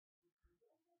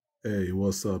Hey,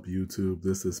 what's up YouTube?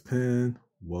 This is Penn.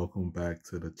 Welcome back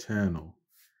to the channel.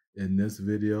 In this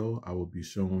video, I will be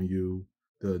showing you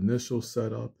the initial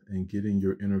setup and getting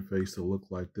your interface to look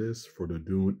like this for the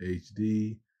Dune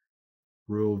HD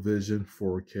Real Vision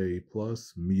 4K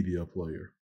Plus media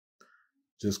player.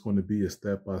 Just going to be a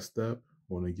step-by-step.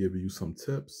 Going to give you some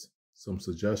tips, some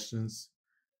suggestions,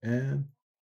 and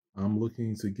I'm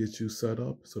looking to get you set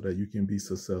up so that you can be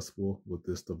successful with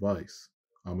this device.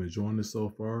 I'm enjoying it so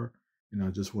far, and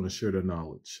I just want to share the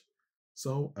knowledge.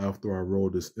 So after I roll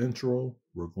this intro,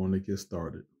 we're going to get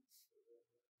started.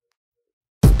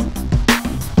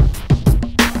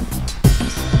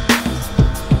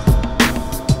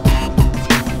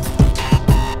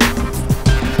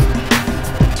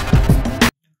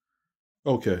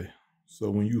 Okay, so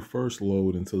when you first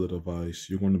load into the device,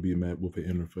 you're going to be met with an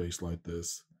interface like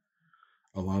this.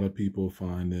 A lot of people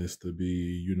find this to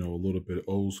be, a little bit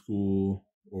old school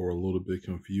or a little bit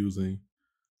confusing.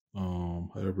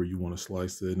 However you want to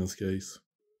slice it in this case.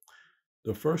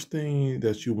 The first thing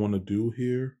that you want to do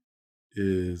here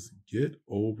is get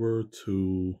over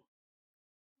to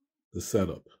the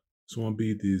setup. It's going to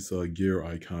be this gear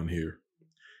icon here.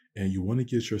 And you want to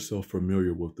get yourself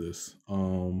familiar with this.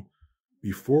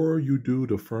 Before you do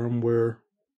the firmware,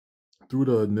 through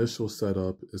the initial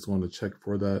setup, it's going to check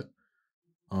for that.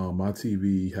 My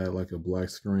TV had like a black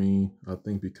screen, I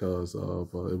think because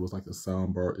of it was like a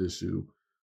soundbar issue.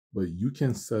 But you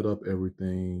can set up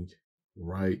everything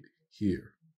right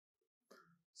here.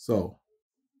 So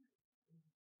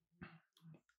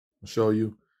I'll show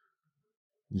you.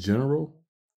 General,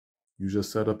 you just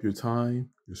set up your time,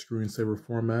 your screensaver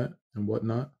format and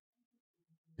whatnot,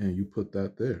 and you put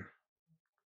that there.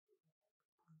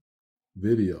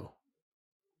 Video.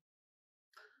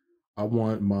 I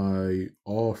want my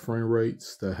all frame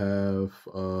rates to have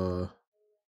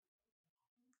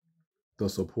the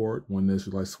support when there's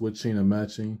like switching and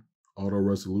matching, auto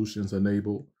resolutions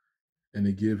enabled, and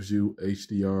it gives you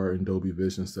HDR and Dolby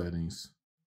Vision settings.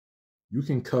 You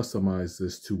can customize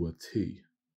this to a T.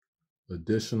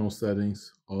 Additional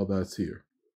settings, all that's here.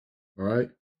 All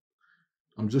right.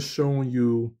 I'm just showing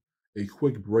you a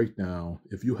quick breakdown.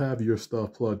 If you have your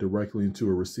stuff plugged directly into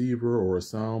a receiver or a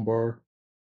soundbar,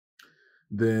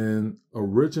 then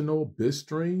original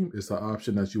bitstream is the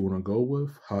option that you want to go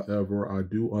with. However, I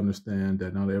do understand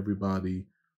that not everybody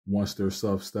wants their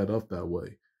stuff set up that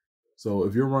way. So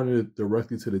if you're running it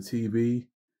directly to the TV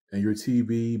and your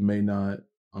TV may not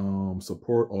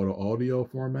support all the audio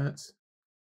formats,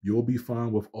 you'll be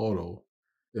fine with auto.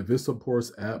 If it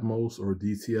supports Atmos or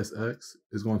DTSX,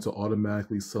 it's going to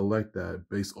automatically select that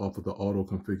based off of the auto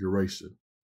configuration.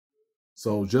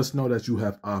 So just know that you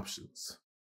have options.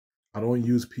 I don't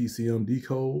use PCM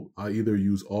decode. I either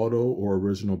use auto or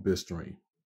original bitstream.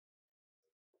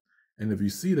 And if you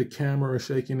see the camera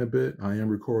shaking a bit, I am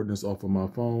recording this off of my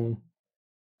phone.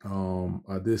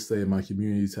 I did say in my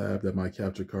community tab that my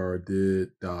capture card did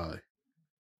die.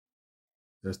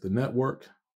 That's the network.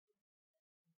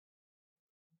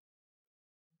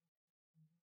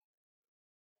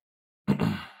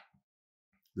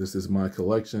 This is my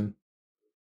collection.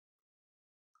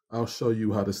 I'll show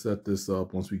you how to set this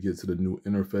up once we get to the new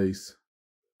interface.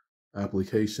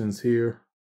 Applications here.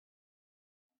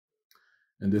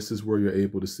 And this is where you're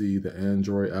able to see the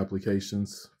Android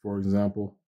applications, for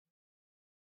example.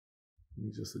 Let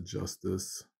me just adjust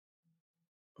this.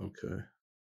 Okay.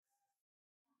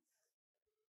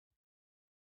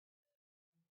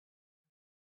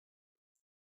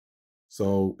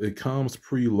 So it comes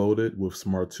preloaded with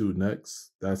SmartTune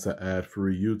Next. That's an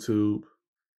ad-free YouTube.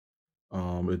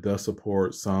 It does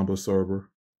support Samba server.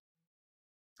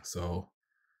 So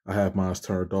I have mine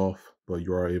turned off, but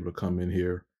you are able to come in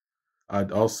here.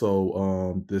 I'd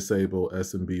also disable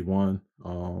SMB1.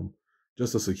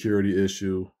 Just a security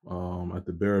issue. At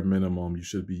the bare minimum, you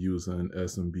should be using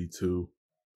SMB2.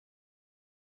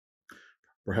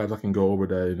 Perhaps I can go over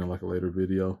that in like a later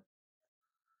video.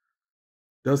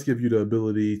 It does give you the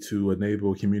ability to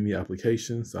enable community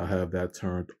applications. I have that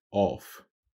turned off.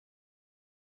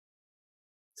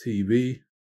 TV,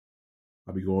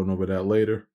 I'll be going over that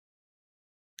later.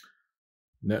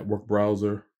 Network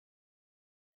browser,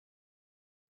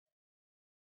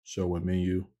 show a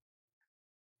menu.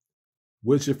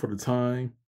 Widget for the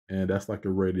time, and that's like a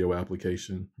radio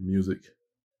application, music.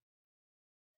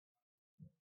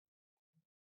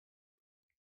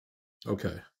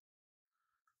 Okay,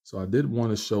 so I did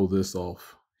want to show this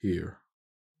off here.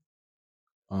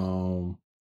 Have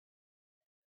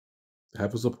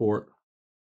a support.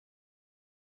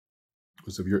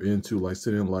 Because if you're into like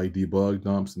sitting like debug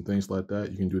dumps and things like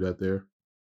that, you can do that there.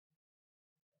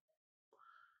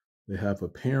 They have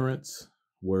appearance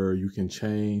where you can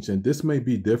change, and this may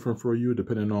be different for you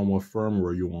depending on what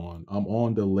firmware you're on. I'm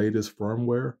on the latest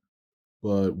firmware,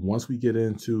 but once we get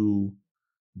into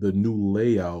the new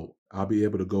layout, I'll be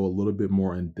able to go a little bit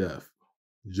more in depth.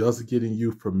 Just getting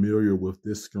you familiar with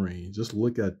this screen. Just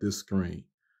look at this screen.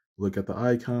 Look at the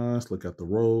icons, look at the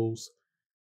rows.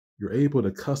 You're able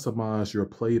to customize your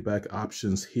playback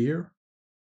options here.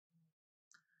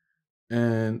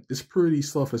 And it's pretty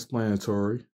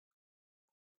self-explanatory,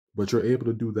 but you're able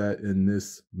to do that in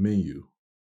this menu.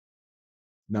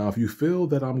 Now, if you feel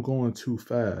that I'm going too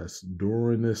fast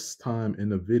during this time in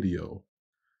the video,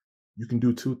 you can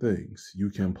do two things. You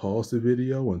can pause the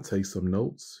video and take some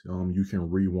notes. You can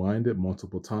rewind it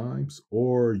multiple times,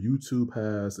 or YouTube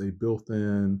has a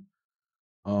built-in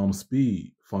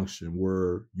speed function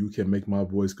where you can make my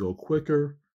voice go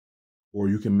quicker, or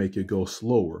you can make it go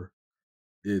slower.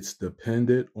 It's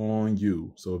dependent on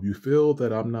you. So if you feel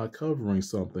that I'm not covering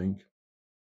something,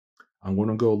 I'm going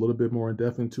to go a little bit more in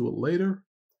depth into it later.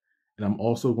 And I'm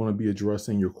also going to be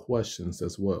addressing your questions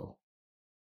as well.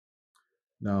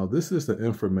 Now, this is the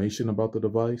information about the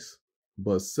device,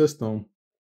 but system,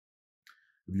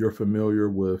 if you're familiar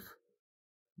with,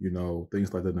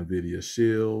 things like the NVIDIA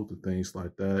Shield, things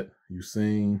like that, you've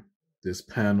seen this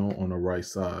panel on the right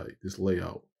side, this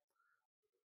layout.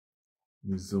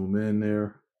 Let me zoom in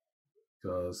there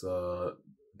because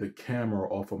the camera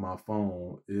off of my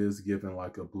phone is giving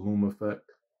like a bloom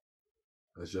effect.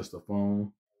 That's just a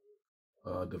phone.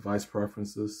 Device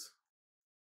preferences.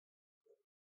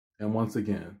 And once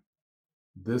again,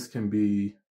 this can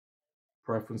be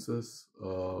preferences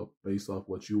based off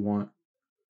what you want.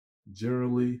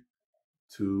 Generally,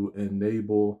 to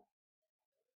enable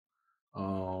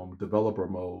developer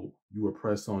mode, you will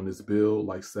press on this build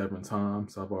like 7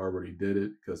 times. I've already did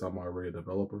it because I'm already a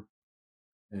developer.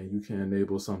 And you can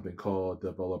enable something called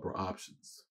developer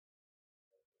options.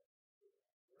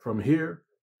 From here,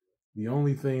 the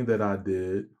only thing that I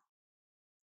did,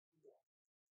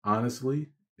 honestly,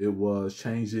 it was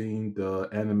changing the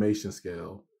animation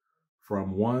scale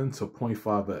from 1 to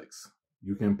 0.5x.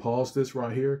 You can pause this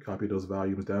right here, copy those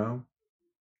values down.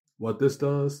 What this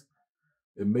does,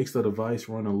 it makes the device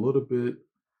run a little bit,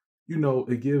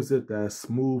 it gives it that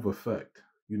smooth effect,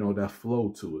 that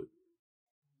flow to it.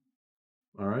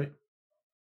 All right.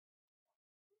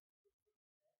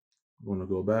 I'm going to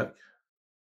go back.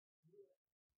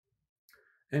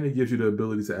 And it gives you the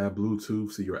ability to add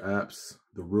Bluetooth to your apps,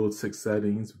 the real tick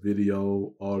settings,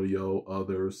 video, audio,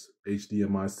 others,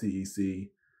 HDMI, CEC.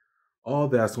 All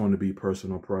that's going to be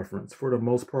personal preference. For the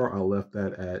most part, I left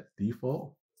that at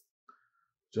default,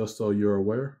 just so you're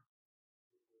aware.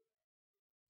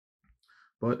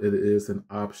 But it is an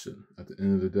option at the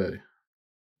end of the day.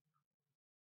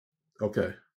 Okay,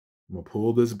 I'm going to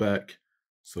pull this back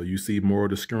so you see more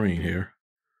of the screen here.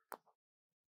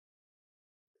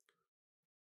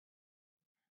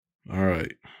 All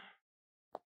right.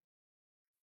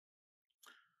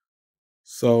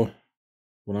 So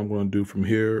what I'm going to do from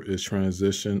here is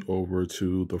transition over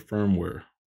to the firmware.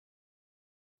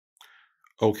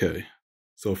 Okay,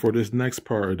 so for this next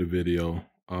part of the video,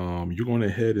 you're going to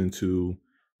head into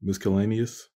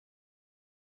miscellaneous.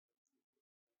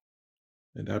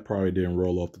 And that probably didn't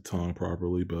roll off the tongue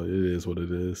properly, but it is what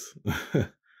it is.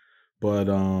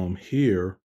 But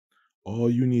here, all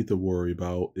you need to worry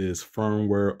about is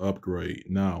firmware upgrade.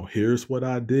 Now, here's what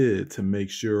I did to make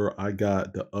sure I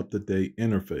got the up-to-date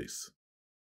interface.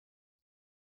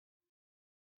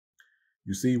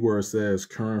 You see where it says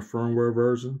current firmware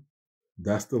version?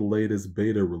 That's the latest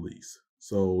beta release.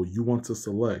 So you want to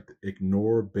select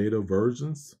ignore beta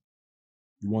versions.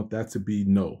 You want that to be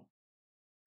no.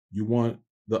 You want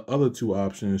the other two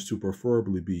options to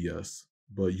preferably be yes,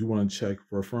 but you want to check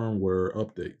for firmware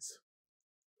updates.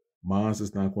 Mine's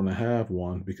is not going to have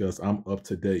one because I'm up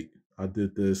to date. I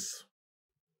did this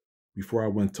before I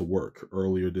went to work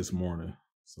earlier this morning.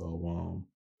 So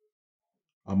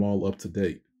I'm all up to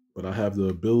date, but I have the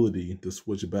ability to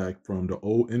switch back from the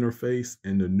old interface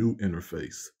and the new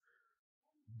interface.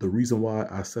 The reason why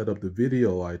I set up the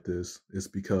video like this is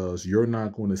because you're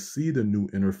not going to see the new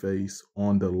interface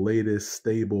on the latest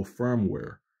stable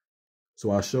firmware.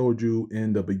 So I showed you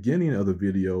in the beginning of the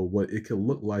video what it could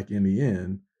look like in the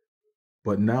end,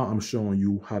 but now I'm showing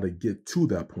you how to get to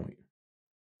that point,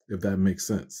 if that makes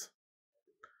sense.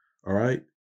 All right.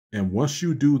 And once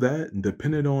you do that,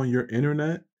 depending on your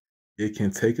internet, it can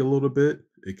take a little bit.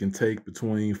 It can take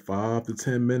between 5 to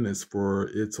 10 minutes for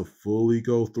it to fully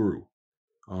go through.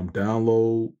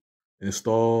 Download,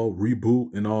 install,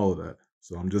 reboot, and all of that.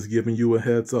 So I'm just giving you a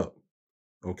heads up.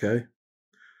 Okay.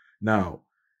 Now,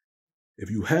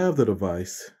 if you have the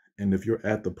device And if you're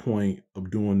at the point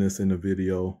of doing this in the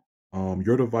video,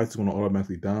 your device is going to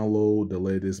automatically download the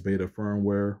latest beta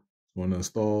firmware, it's going to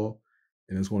install,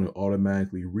 and it's going to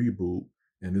automatically reboot,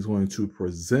 and it's going to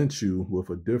present you with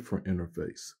a different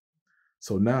interface.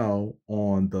 So now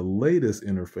on the latest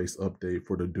interface update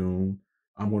for the Dune,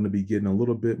 I'm going to be getting a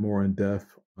little bit more in depth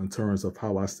in terms of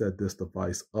how I set this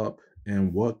device up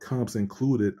and what comes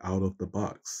included out of the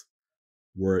box,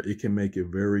 where it can make it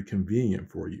very convenient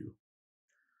for you.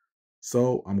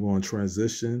 So I'm going to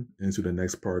transition into the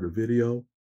next part of the video,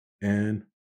 and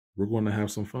we're going to have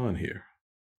some fun here.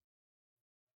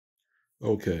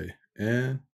 Okay,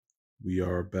 and we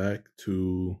are back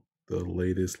to the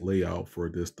latest layout for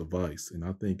this device, and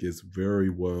I think it's very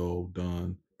well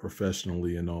done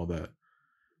professionally and all that.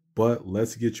 But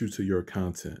let's get you to your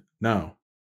content. Now,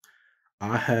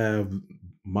 I have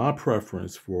my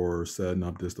preference for setting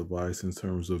up this device in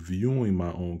terms of viewing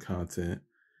my own content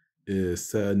is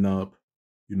setting up,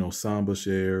 Samba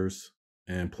shares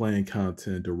and playing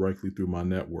content directly through my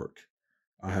network.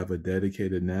 I have a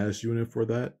dedicated NAS unit for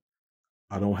that.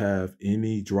 I don't have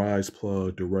any drives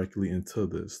plugged directly into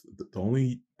this. The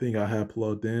only thing I have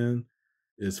plugged in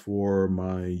is for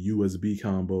my USB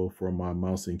combo for my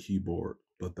mouse and keyboard,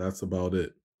 but that's about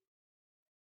it.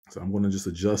 So I'm going to just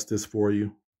adjust this for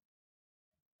you.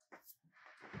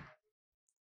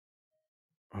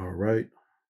 All right.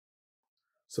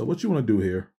 So what you want to do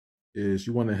here is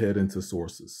you want to head into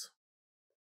sources.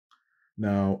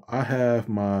 Now, I have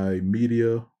my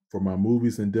media for my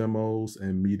movies and demos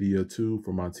and media too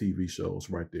for my TV shows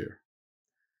right there.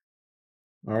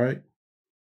 All right.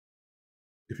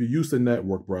 If you use the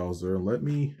network browser, let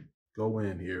me go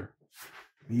in here.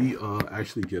 Me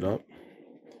actually get up.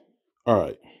 All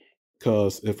right.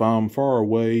 Because if I'm far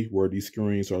away where these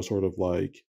screens are sort of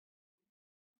like,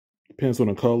 depends on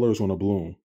the colors on a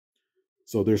bloom.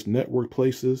 So there's network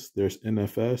places, there's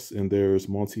NFS, and there's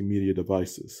multimedia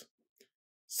devices.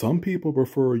 Some people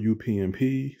prefer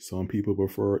UPnP, some people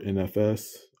prefer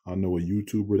NFS. I know a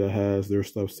YouTuber that has their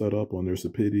stuff set up on their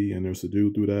Sapiti and their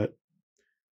Sadu through that.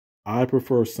 I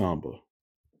prefer Samba.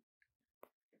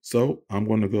 So I'm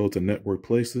going to go to network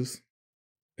places.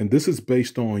 And this is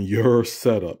based on your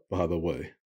setup, by the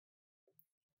way.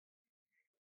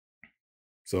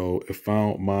 So it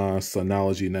found my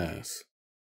Synology NAS.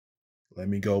 Let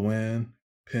me go in,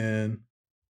 pin.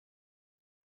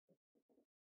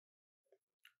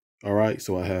 All right,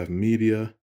 so I have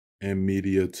media and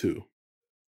media 2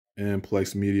 and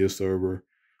Plex Media Server,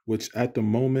 which at the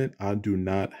moment I do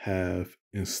not have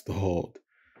installed.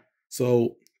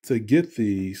 So to get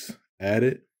these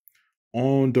added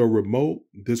on the remote,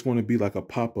 there's going to be like a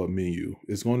pop-up menu.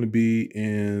 It's going to be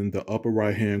in the upper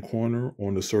right-hand corner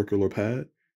on the circular pad,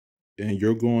 and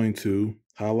you're going to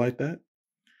highlight that,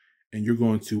 and you're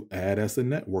going to add as a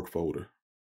network folder.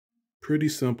 Pretty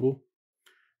simple.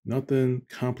 Nothing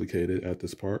complicated at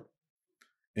this part.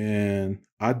 And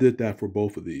I did that for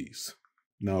both of these.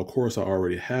 Now, of course, I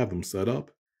already have them set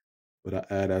up, but I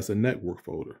add as a network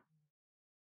folder.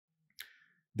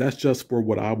 That's just for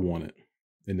what I wanted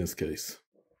in this case.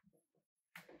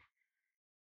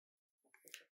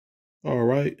 All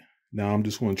right, now I'm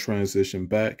just going to transition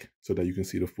back so that you can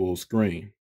see the full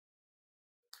screen.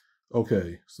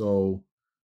 Okay, so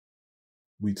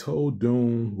we told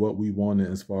Dune what we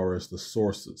wanted as far as the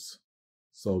sources.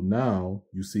 So now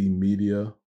you see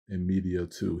media and media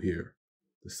 2 here.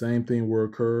 The same thing will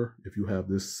occur if you have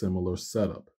this similar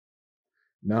setup.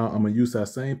 Now I'm going to use that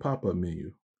same pop-up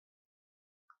menu.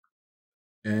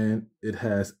 And it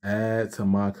has add to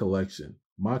my collection.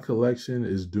 My collection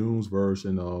is Dune's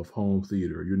version of home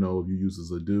theater. If you use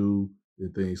a Zadu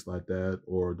and things like that,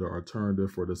 or the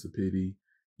alternative for the Sapiti,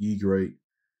 E-Great,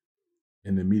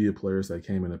 and the media players that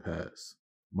came in the past.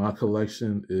 My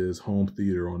collection is home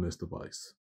theater on this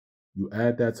device. You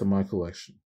add that to my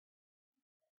collection.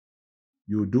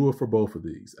 You'll do it for both of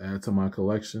these. Add to my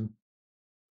collection.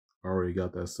 Already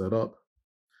got that set up.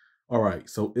 All right,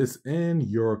 so it's in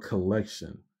your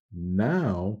collection.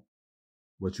 Now,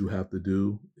 what you have to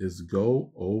do is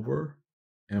go over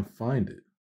and find it.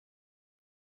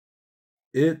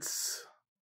 It's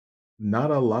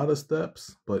not a lot of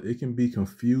steps, but it can be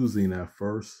confusing at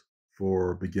first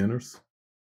for beginners,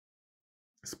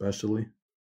 especially.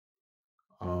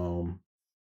 So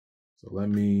let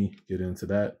me get into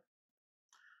that.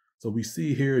 So we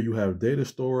see here you have data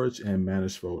storage and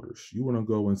managed folders. You want to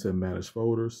go into managed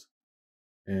folders,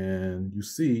 and you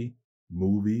see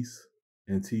movies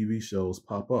and TV shows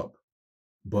pop up.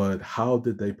 But how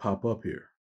did they pop up here?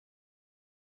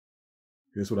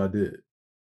 Here's what I did.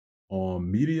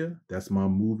 On media, that's my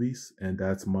movies and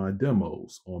that's my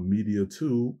demos. On media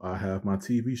 2, I have my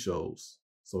TV shows.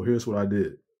 So here's what I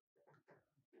did.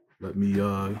 Let me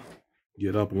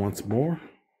get up once more.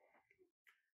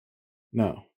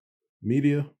 Now,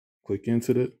 media, click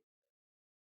into it.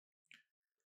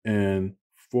 And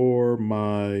for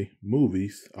my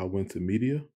movies, I went to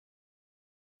media.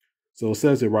 So it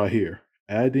says it right here.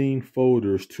 Adding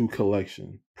folders to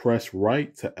collection. Press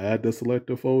right to add the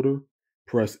selected folder.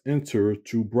 Press enter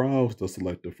to browse the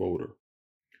selected folder.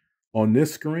 On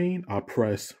this screen, I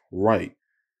press right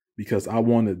because I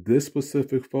wanted this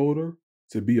specific folder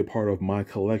to be a part of my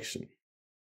collection.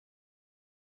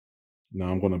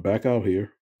 Now I'm going to back out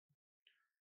here.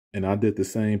 And I did the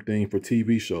same thing for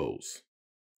TV shows.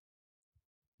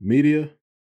 Media,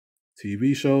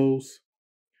 TV shows.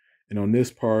 And on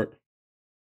this part,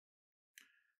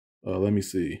 let me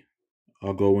see.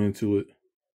 I'll go into it.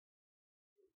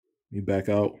 Let me back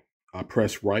out. I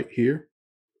press right here.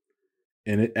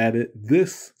 And it added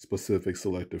this specific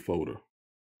selected folder.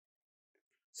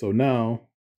 So now,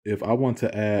 if I want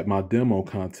to add my demo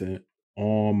content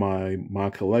on my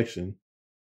collection,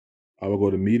 I will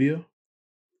go to media,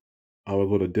 I will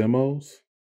go to demos,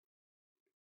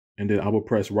 and then I will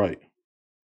press right.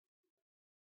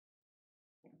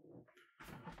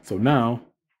 So now,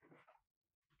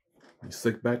 you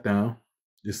stick back down.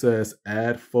 It says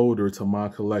add folder to my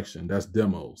collection. That's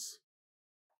demos.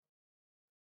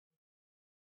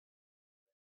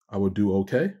 I will do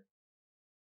OK.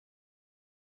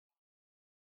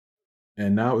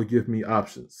 And now it gives me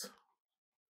options.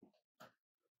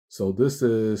 So this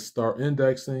is start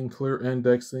indexing, clear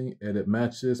indexing, edit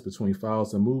matches between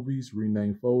files and movies,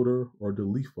 rename folder, or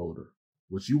delete folder.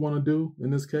 What you want to do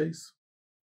in this case,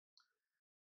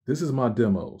 this is my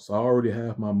demo. So I already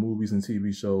have my movies and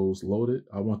TV shows loaded.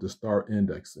 I want to start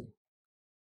indexing.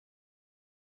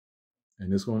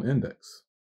 And it's going to index.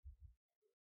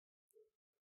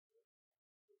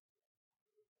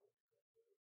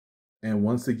 And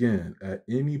once again, at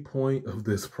any point of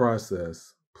this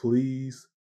process, please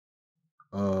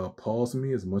pause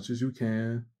me as much as you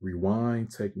can,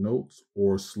 rewind, take notes,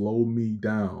 or slow me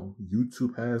down.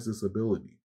 YouTube has this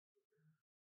ability.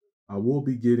 I will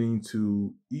be getting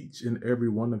to each and every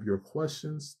one of your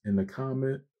questions in the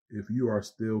comment if you are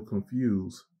still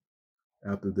confused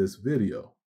after this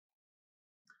video.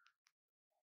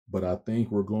 But I think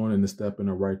we're going in the step in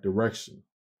the right direction.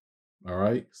 All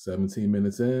right, 17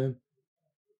 minutes in,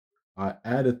 I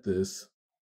added this,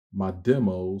 my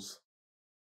demos,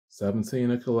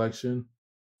 17 a collection,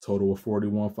 total of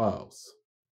 41 files.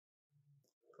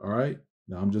 All right,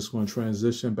 now I'm just going to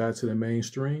transition back to the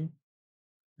mainstream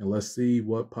and let's see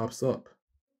what pops up.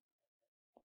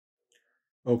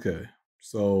 Okay,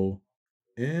 so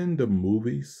in the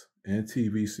movies and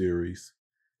TV series,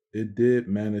 it did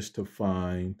manage to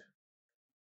find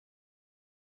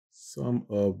some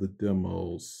of the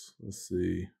demos. Let's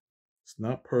see. It's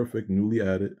not perfect, newly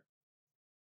added.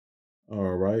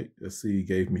 All right, let's see,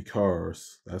 gave me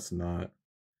cars. That's not.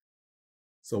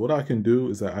 So what I can do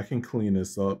is that I can clean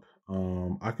this up.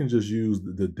 I can just use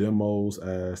the demos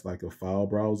as like a file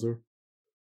browser.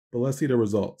 But let's see the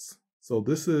results. So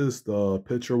this is the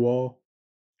picture wall,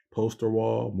 poster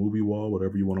wall, movie wall,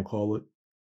 whatever you want to call it.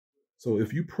 So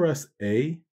if you press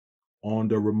A on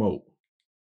the remote,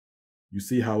 you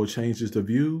see how it changes the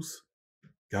views?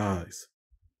 Guys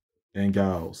and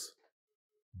gals,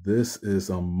 this is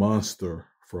a monster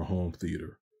for home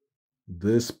theater.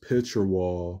 This picture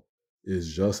wall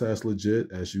is just as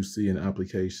legit as you see in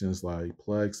applications like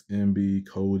Plex, MB,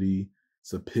 Kodi,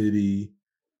 Sapiti,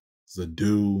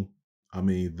 Zadoo. I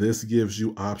mean, this gives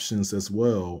you options as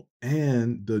well.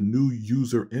 And the new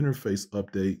user interface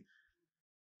update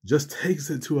just takes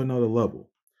it to another level.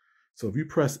 So if you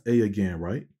press A again,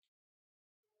 right,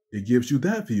 it gives you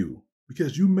that view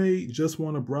because you may just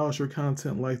want to browse your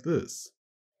content like this.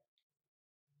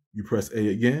 You press A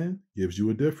again, gives you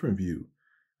a different view.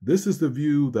 This is the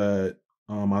view that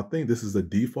I think this is the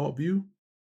default view.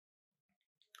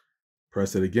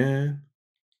 Press it again.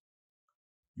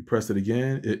 You press it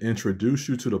again, it introduces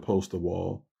you to the poster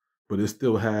wall, but it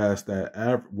still has that,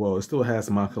 it still has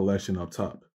my collection up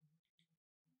top.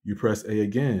 You press A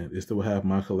again, it still have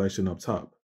my collection up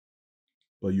top.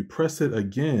 But you press it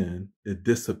again, it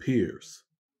disappears.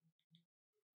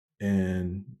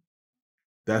 And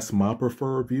that's my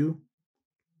preferred view.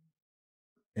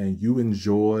 And you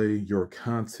enjoy your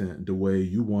content the way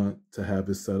you want to have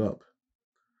it set up.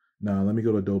 Now, let me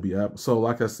go to Adobe App. So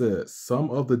like I said, some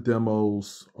of the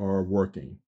demos are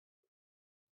working.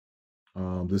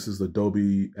 This is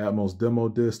Adobe Atmos Demo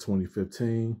Disc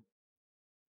 2015.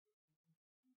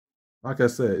 like I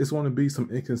said, it's going to be some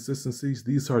inconsistencies.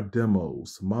 These are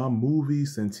demos. My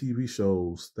movies and TV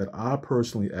shows that I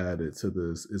personally added to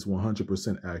this is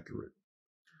 100% accurate.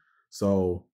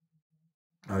 So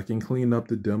I can clean up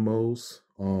the demos,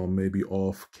 maybe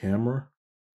off camera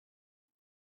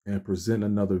and present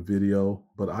another video,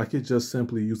 but I could just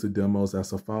simply use the demos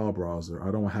as a file browser.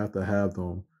 I don't have to have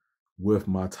them with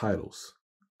my titles.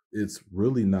 It's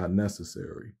really not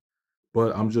necessary,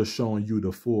 but I'm just showing you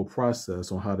the full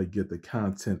process on how to get the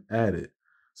content added.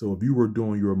 So if you were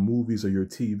doing your movies or your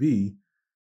TV,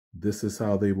 this is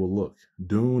how they will look.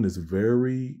 Dune is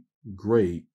very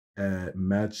great at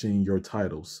matching your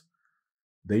titles.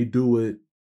 They do it,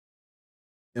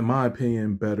 in my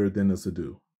opinion, better than us to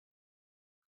do.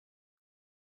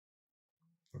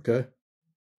 Okay.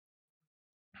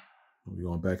 We're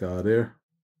going back out of there.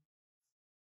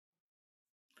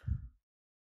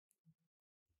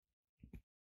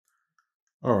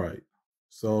 All right.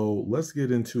 So let's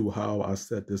get into how I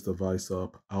set this device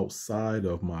up outside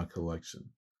of my collection.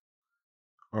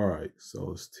 All right.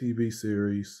 So it's TV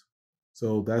series.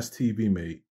 So that's TV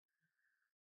Mate.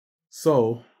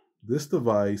 So this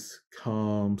device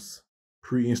comes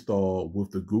pre-installed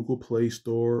with the Google Play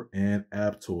Store and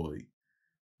Aptoide,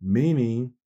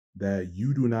 meaning that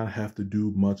you do not have to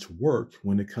do much work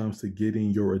when it comes to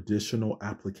getting your additional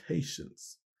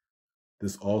applications.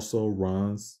 This also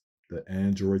runs the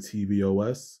Android TV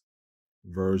OS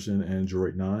version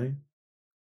Android 9.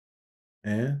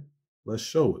 And let's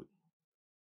show it.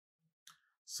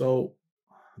 So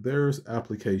there's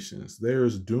applications.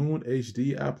 There's Dune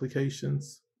HD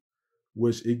applications,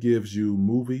 which it gives you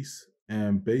movies,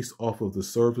 and based off of the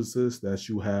services that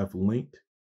you have linked,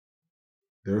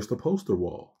 there's the poster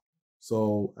wall.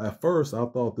 So at first I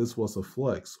thought this was a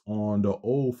flex on the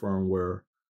old firmware,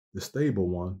 the stable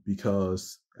one,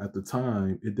 because at the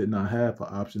time it did not have an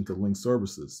option to link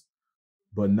services.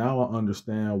 But now I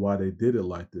understand why they did it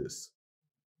like this.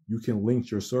 You can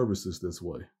link your services this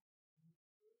way.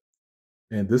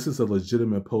 And this is a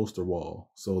legitimate poster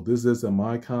wall. So this isn't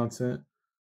my content,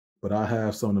 but I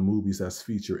have some of the movies that's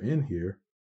featured in here.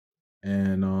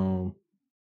 And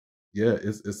yeah,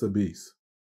 it's a beast.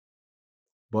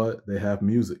 But they have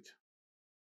music.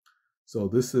 So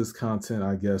this is content,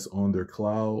 I guess, on their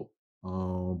cloud,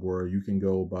 where you can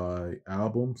go by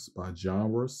albums, by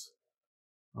genres.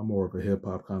 I'm more of a hip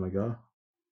hop kind of guy,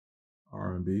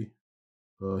 R&B,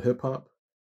 hip hop,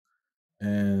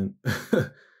 and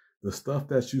the stuff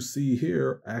that you see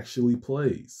here actually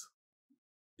plays.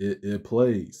 It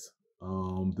plays.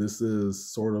 This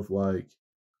is sort of like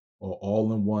an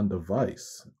all-in-one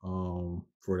device,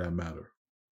 for that matter.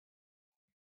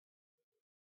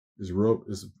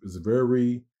 It's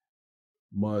very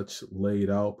much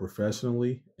laid out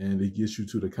professionally, and it gets you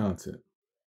to the content.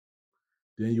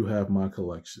 Then you have my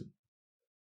collection,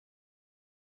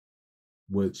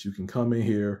 which you can come in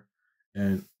here,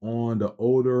 and on the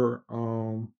older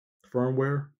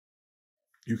firmware,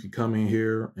 you can come in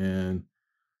here, and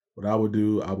what I would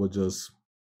do, I would just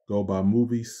go by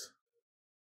movies,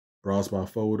 browse by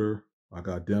folder. I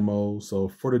got demos. So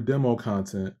for the demo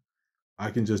content, I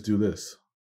can just do this.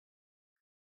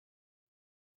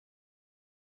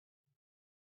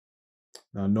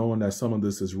 Now, knowing that some of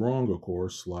this is wrong, of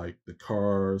course, like the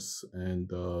Cars and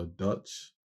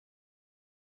Dutch,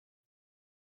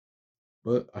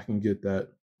 but I can get that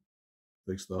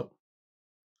fixed up.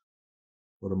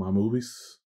 What are my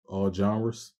movies? All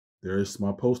genres. There's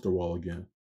my poster wall again.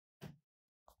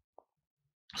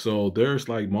 So there's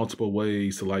like multiple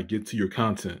ways to like get to your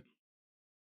content.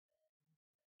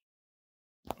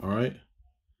 All right.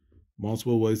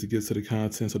 Multiple ways to get to the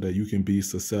content so that you can be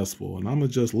successful. And I'm going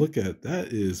to just look at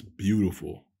that is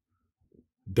beautiful.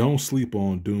 Don't sleep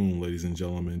on Dune, ladies and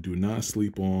gentlemen. Do not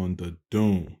sleep on the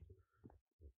Dune.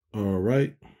 All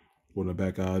right. Going to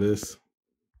back out of this.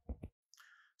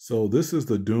 So this is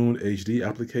the Dune HD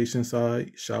application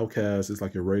side. Shoutcast is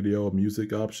like a radio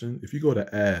music option. If you go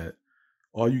to add,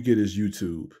 all you get is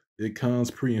YouTube. It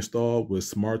comes pre-installed with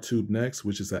SmartTube Next,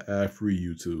 which is an ad-free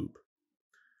YouTube.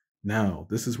 Now,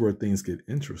 this is where things get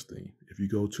interesting. If you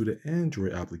go to the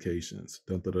Android applications,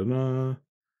 Android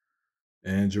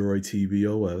TV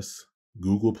OS,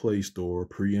 Google Play Store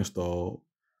pre-installed,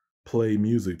 Play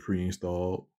Music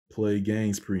pre-installed, Play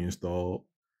Games pre-installed,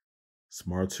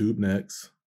 SmartTube Next.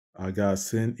 I got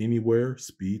Send Anywhere,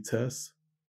 Speed Test,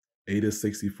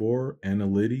 Ada64,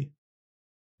 Analytics,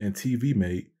 and TV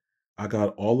Mate. I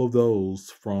got all of those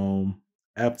from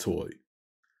Aptoide.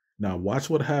 Now watch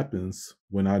what happens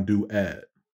when I do add.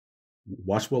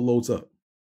 Watch what loads up.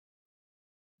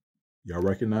 Y'all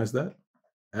recognize that?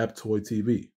 Aptoide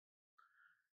TV.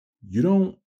 You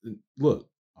don't, look,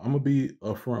 I'm going to be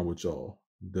upfront with y'all.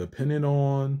 Depending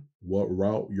on what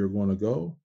route you're going to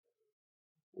go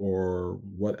or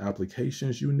what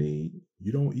applications you need,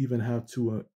 you don't even have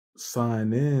to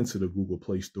sign in to the Google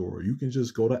Play Store. You can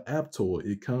just go to Aptoide.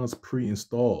 It comes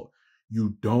pre-installed.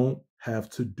 You don't have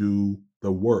to do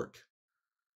the work.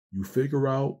 You figure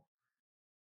out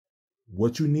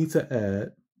what you need to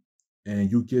add,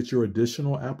 and you get your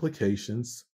additional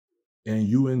applications, and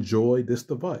you enjoy this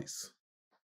device.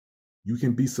 You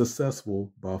can be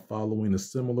successful by following a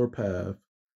similar path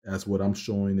as what I'm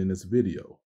showing in this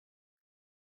video.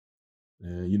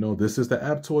 And, this is the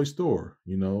Aptoide store.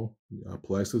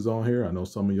 Plex is on here. I know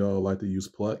some of y'all like to use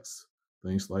Plex,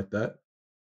 things like that.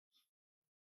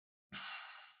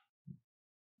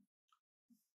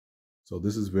 So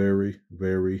this is very,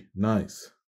 very nice.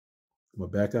 I'm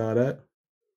going to back out of that.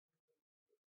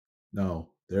 Now,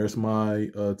 there's my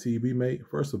TV mate.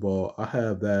 First of all, I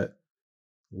have that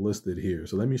listed here.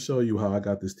 So let me show you how I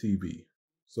got this TV.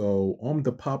 So on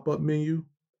the pop-up menu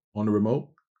on the remote,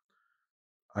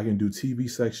 I can do TV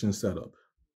section setup.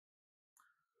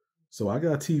 So I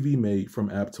got TV mate from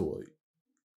Aptoide.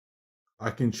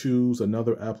 I can choose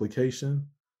another application.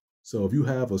 So if you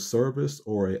have a service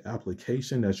or an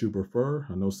application that you prefer,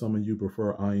 I know some of you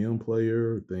prefer IM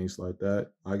Player, things like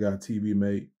that. I got TV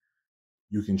mate.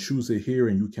 You can choose it here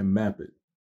and you can map it.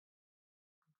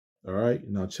 All right,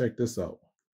 now check this out.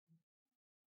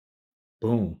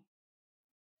 Boom.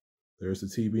 There's the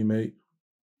TV mate.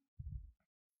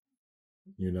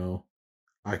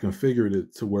 I configured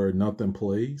it to where nothing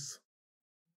plays.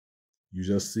 You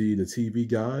just see the TV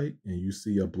guide and you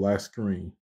see a black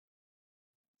screen.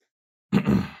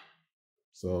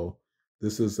 So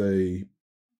this is a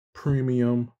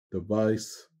premium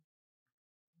device,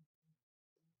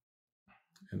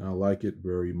 and I like it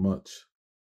very much.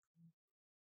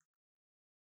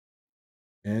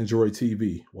 Android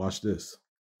TV, watch this.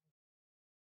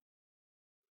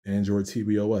 Android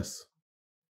TV OS.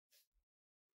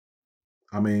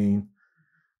 I mean,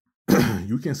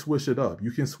 you can switch it up. You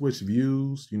can switch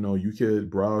views. You could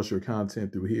browse your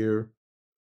content through here.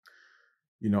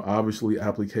 Obviously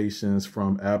applications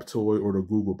from Aptoide or the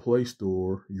Google Play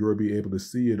Store, you'll be able to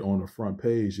see it on the front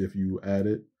page if you add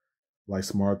it, like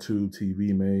SmartTube,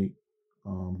 TV Mate,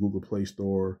 Google Play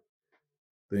Store,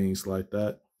 things like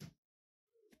that.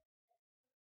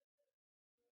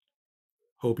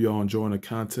 Hope y'all enjoying the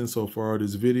content so far of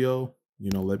this video.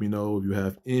 Let me know if you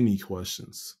have any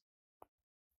questions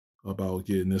about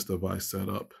getting this device set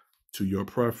up to your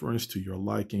preference, to your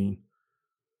liking.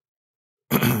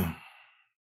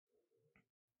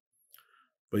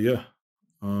 But yeah,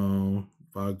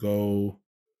 if I go,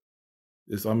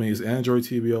 it's Android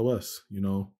TV OS,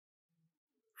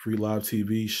 free live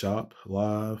TV, shop,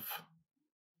 live,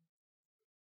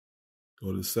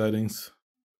 go to settings.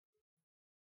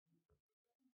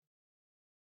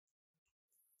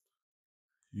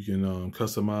 You can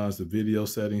customize the video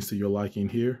settings to your liking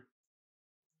here.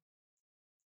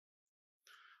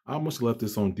 I almost left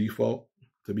this on default,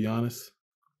 to be honest.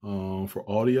 For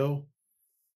audio,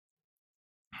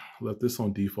 left this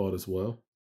on default as well.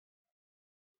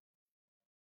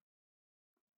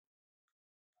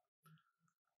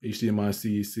 HDMI,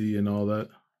 CEC, and all that.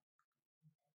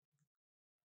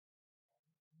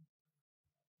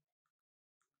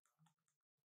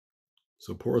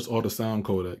 Supports all the sound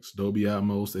codecs: Dolby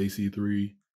Atmos,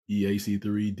 AC3,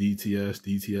 EAC3, DTS,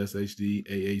 DTS HD,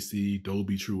 AAC,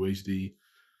 Dolby True HD.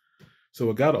 So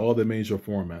it got all the major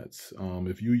formats.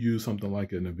 If you use something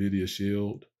like a NVIDIA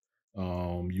Shield,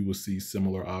 you will see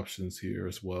similar options here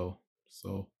as well.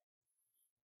 So,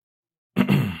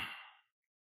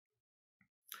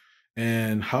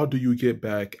 and how do you get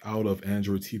back out of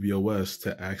Android TV OS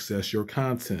to access your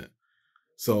content?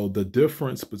 So the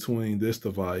difference between this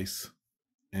device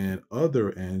and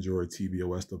other Android TV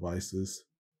OS devices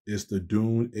is the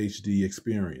Dune HD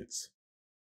experience.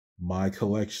 My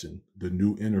collection, the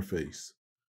new interface.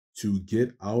 To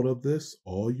get out of this,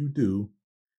 all you do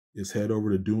is head over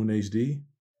to Dune HD,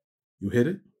 you hit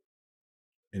it,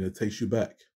 and it takes you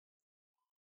back.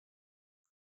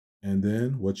 And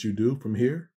then what you do from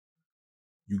here,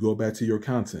 you go back to your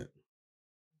content.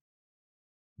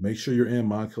 Make sure you're in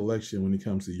my collection when it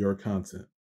comes to your content.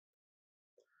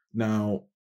 Now,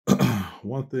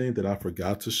 one thing that I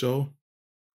forgot to show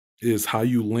is how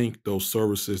you link those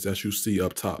services that you see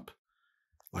up top,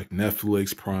 like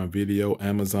Netflix, Prime Video,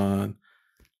 Amazon.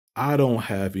 I don't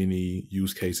have any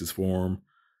use cases for them.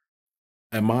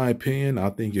 In my opinion,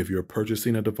 I think if you're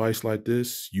purchasing a device like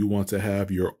this, you want to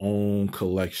have your own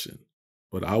collection.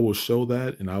 But I will show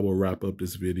that, and I will wrap up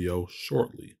this video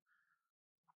shortly.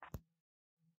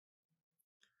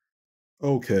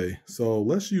 Okay, so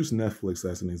let's use Netflix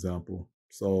as an example.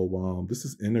 So this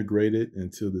is integrated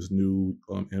into this new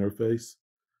interface.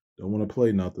 Don't want to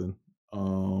play nothing.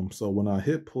 So when I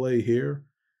hit play here,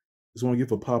 it's going to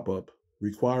give a pop-up.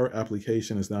 Require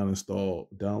application is not installed.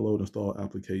 Download install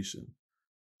application.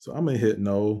 So I'm gonna hit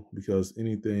no because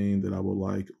anything that I would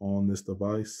like on this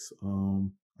device,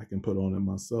 I can put on it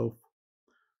myself.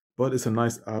 But it's a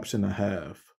nice option to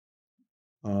have.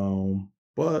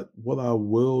 But what I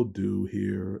will do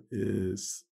here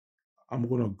is I'm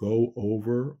gonna go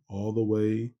over all the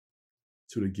way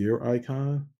to the gear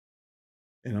icon,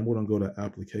 and I'm gonna go to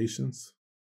applications.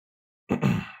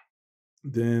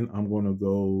 Then I'm gonna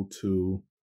go to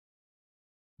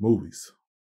movies,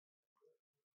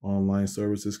 online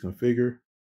services configure,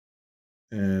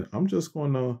 and I'm just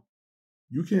gonna,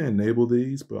 you can enable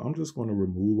these, but I'm just gonna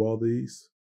remove all these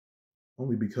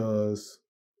only because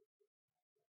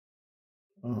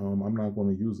I'm not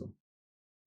going to use them.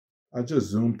 I just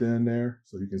zoomed in there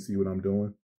so you can see what I'm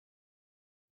doing.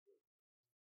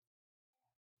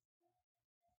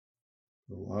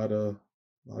 A lot of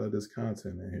this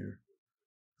content in here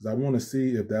because I want to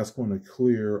see if that's going to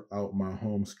clear out my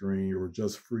home screen or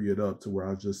just free it up to where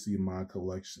I just see my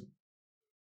collection.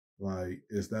 Like,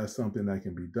 is that something that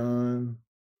can be done?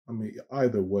 I mean,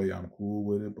 either way, I'm cool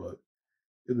with it, but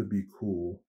it'll be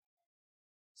cool.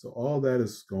 So all that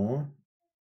is gone.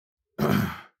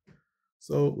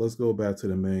 So let's go back to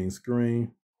the main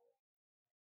screen.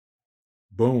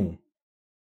 Boom.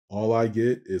 All I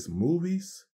get is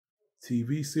movies,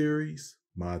 TV series,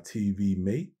 my TV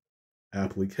mate,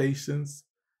 applications,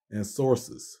 and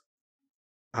sources.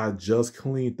 I just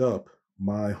cleaned up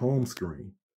my home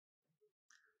screen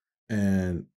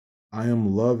and I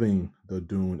am loving the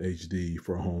Dune HD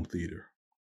for home theater.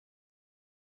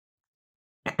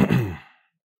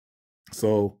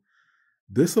 So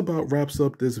this about wraps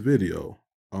up this video.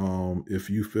 If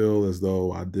you feel as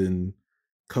though I didn't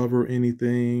cover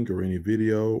anything or any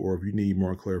video, or if you need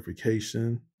more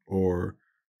clarification, or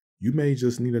you may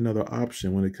just need another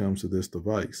option when it comes to this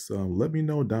device, let me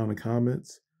know down in the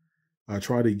comments. I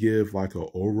try to give like an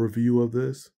overview of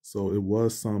this. So it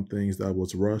was some things that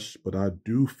was rushed, but I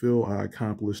do feel I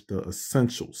accomplished the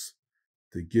essentials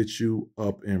to get you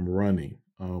up and running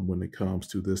when it comes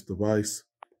to this device.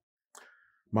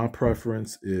 My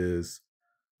preference is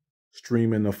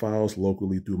streaming the files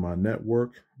locally through my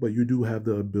network, but you do have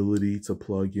the ability to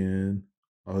plug in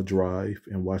a drive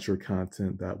and watch your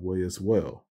content that way as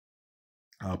well.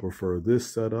 I prefer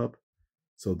this setup,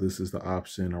 so this is the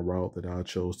option or route that I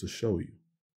chose to show you.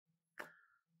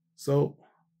 So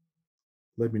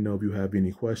let me know if you have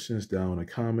any questions down in the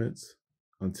comments.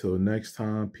 Until next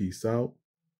time, peace out,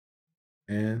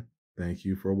 and thank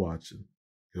you for watching.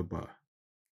 Goodbye.